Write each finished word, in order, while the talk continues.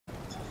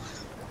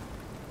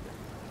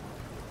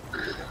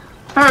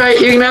Alright,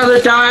 you can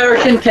either die or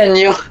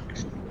continue.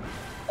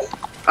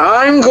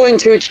 I'm going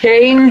to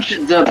change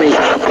the baby.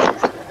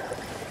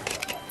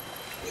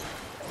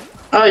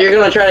 Oh, you're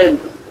gonna try to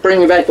bring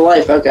me back to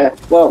life, okay.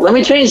 Well, let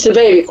me change the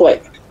baby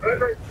quick.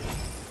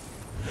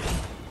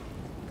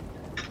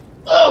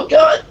 Oh,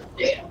 God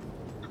damn.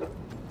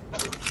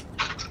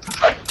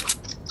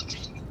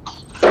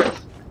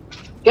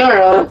 Go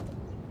on.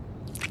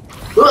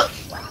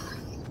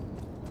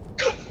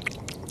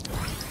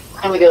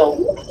 And we go.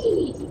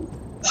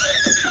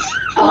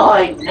 Oh,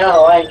 I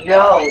know.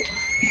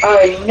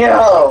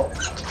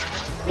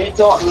 You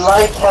don't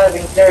like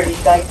having dirty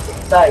things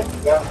inside,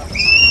 you know?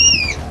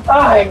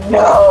 I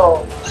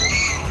know.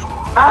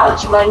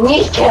 Ouch, my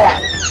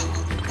kneecap.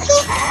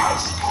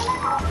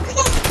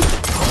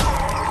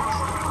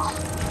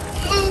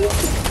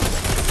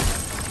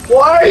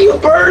 Why are you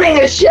burning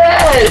a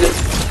shed?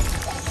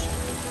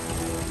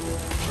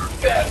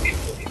 Bad people.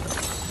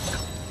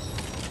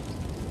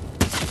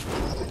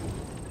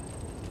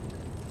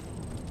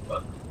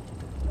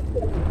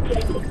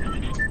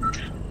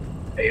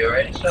 Are you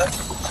ready, sir?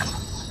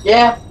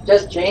 Yeah,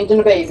 just changing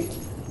the baby.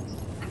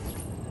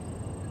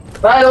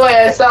 By the way,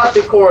 I stopped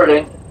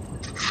recording.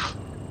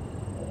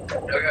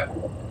 Okay.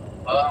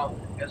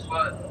 Guess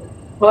what?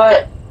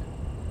 What?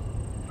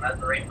 I'm at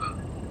the rainbow.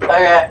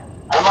 Okay,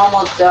 I'm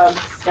almost done.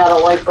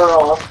 Gotta wipe her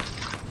off.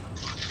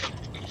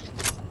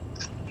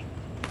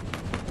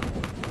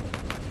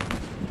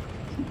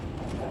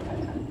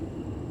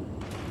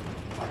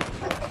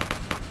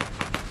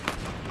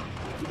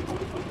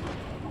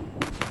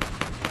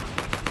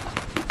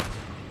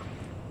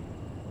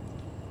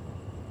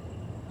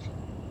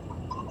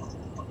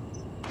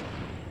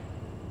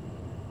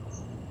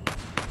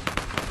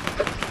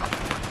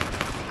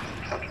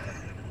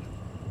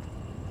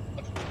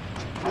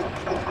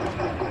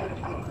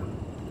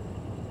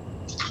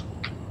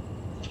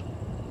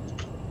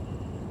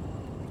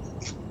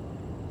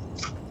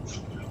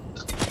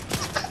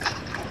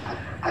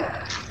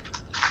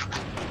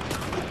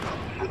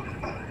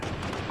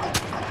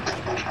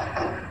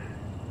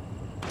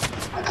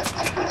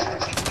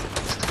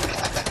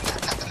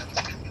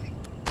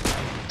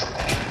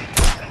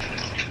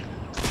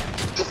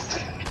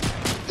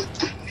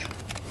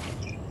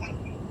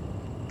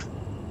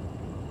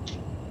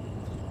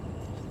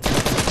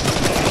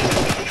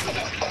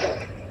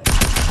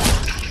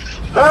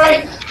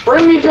 Alright,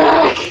 bring me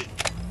back!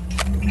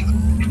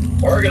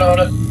 Working on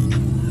it.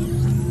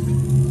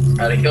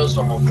 Gotta kill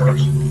someone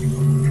first.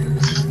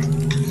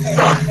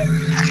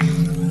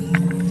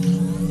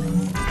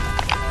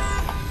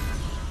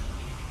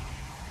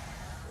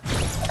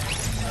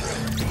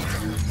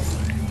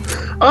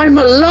 I'm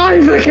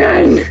alive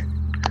again!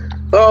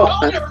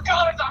 Oh, Oh, never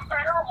got it,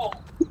 unbearable!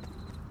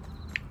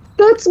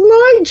 That's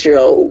my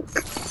joke.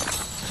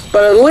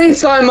 But at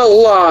least I'm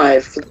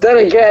alive. Then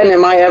again,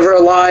 am I ever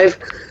alive?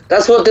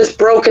 That's what this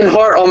broken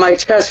heart on my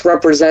chest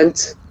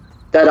represents.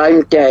 That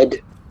I'm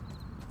dead.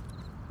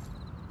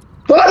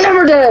 But I'm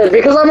never dead,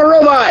 because I'm a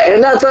robot,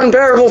 and that's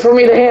unbearable for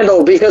me to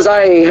handle, because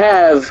I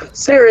have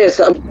serious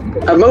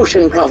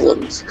emotion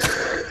problems.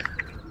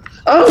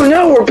 Oh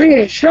no, we're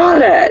being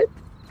shot at!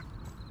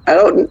 I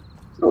don't...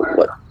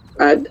 What?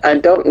 I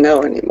don't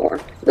know anymore.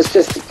 Let's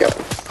just keep going.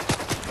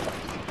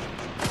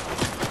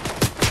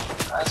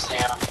 I see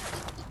him.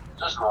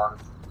 Just run.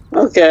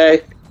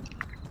 Okay.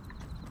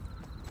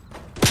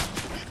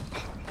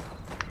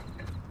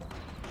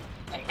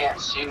 I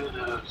can't see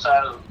the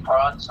side of the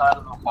broad side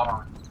of the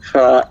barn.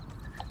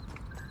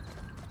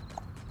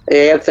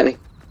 Hey, Anthony.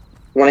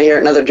 Want to hear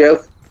another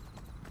joke?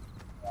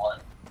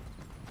 What?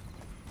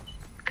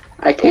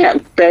 I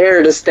can't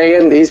bear to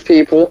stand these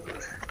people.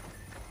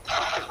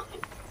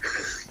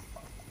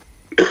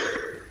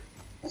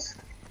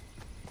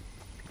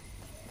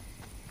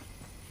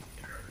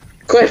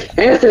 Quick,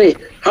 Anthony,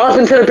 hop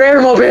into the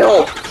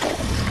Bearmobile!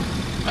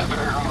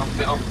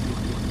 Bearmobile.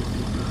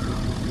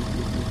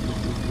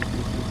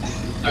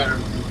 Better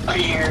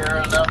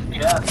beer enough,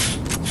 yeah.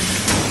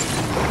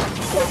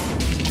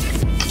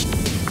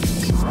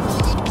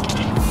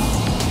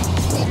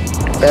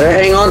 Better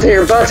hang on to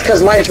your butts,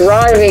 because my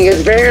driving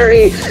is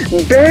very,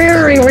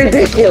 very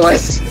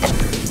ridiculous.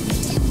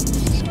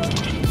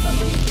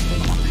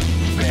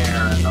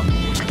 Bear enough.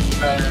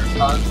 Better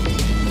fun.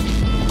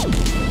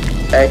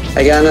 Hey,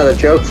 I got another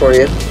joke for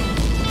you.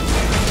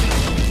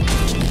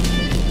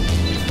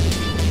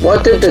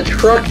 What did the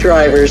truck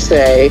driver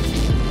say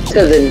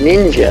to the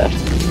ninja?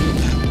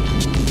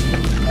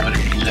 What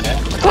did he say?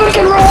 Rock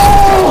and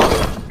roll!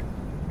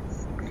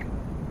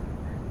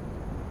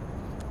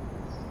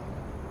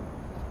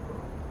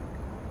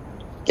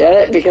 Get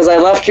it? Because I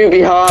left you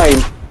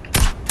behind.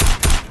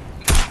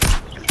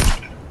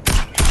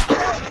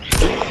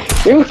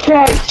 You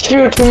can't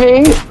shoot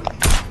me.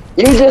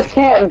 You just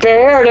can't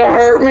bear to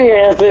hurt me,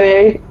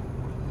 Anthony.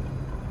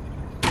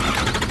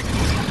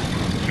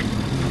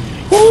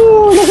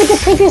 Ooh, look at the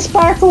pretty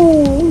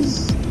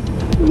sparkles.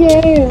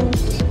 Yeah.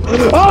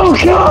 Oh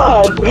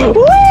God! Whee!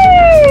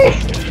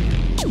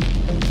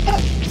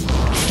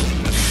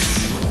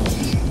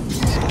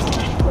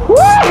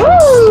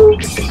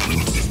 Woohoo!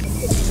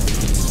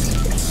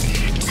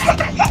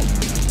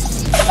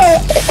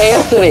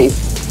 Anthony,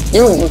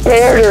 you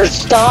better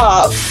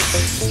stop.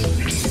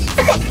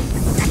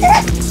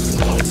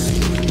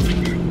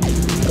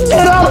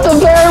 Get off the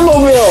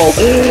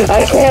Bearmobile!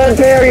 I can't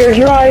bear your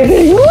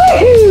driving.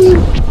 Woo!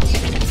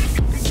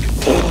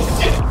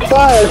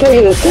 Fine, I'm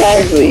taking a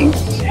taxi.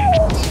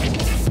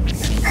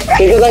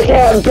 Because I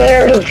can't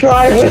bear to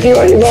drive with you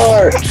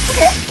anymore.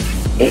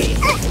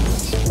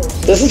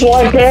 This is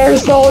why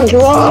bears don't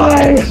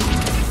drive.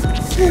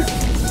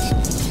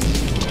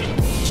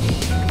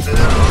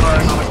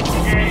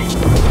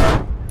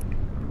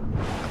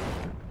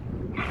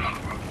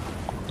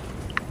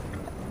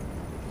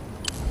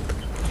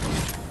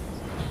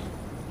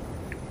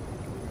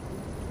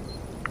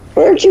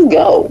 Where'd you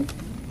go?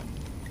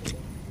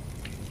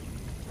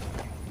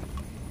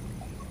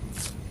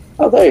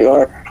 Oh, there you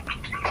are.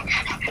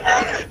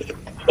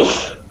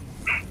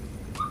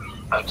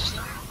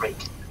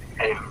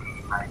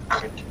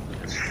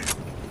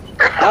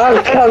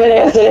 I'm coming,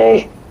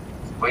 Anthony.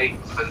 Wait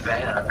for the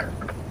van.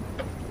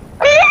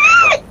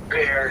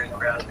 Bear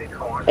around the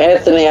corner.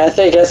 Anthony, I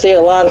think I see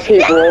a lot of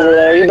people over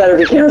there. You better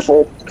be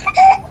careful.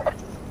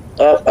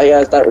 Oh, I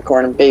gotta start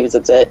recording babies.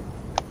 That's it.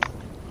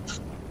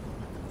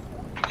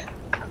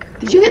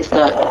 Did you get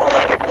stuck?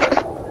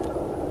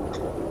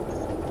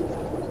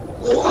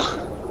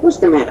 What's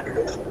the matter?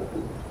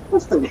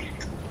 What's the matter?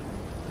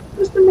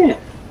 What's the matter?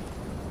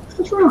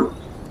 What's wrong?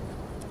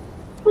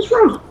 What's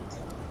wrong?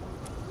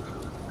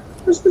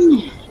 What's the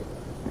matter?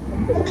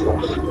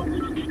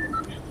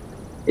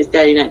 Is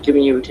Daddy not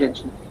giving you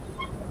attention?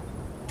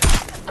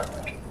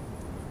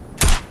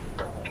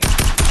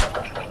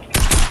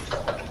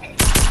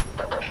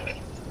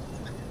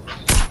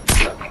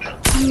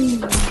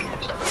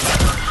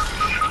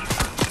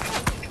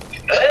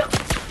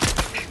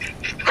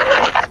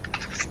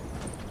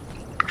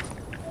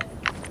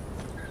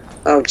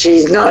 Oh,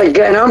 jeez, not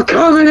again. I'm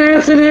coming,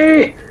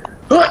 Anthony!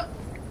 Huh.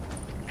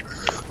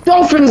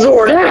 Dolphin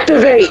Zord,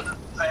 activate!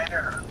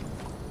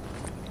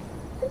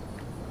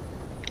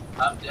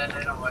 I'm dead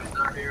anyway,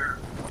 they're here.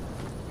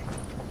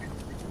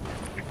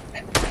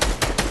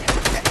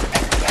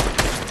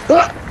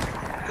 Huh.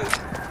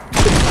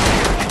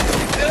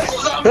 This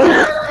was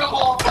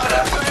unbearable, but a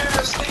bear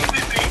is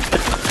leaving me.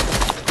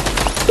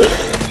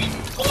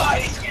 Why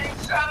he's getting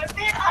shot at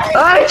me?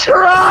 I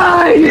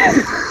tried!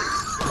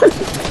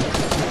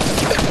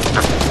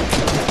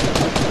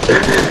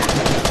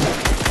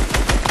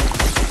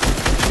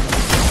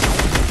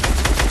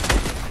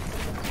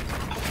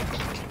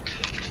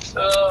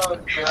 Oh,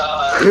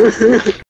 God.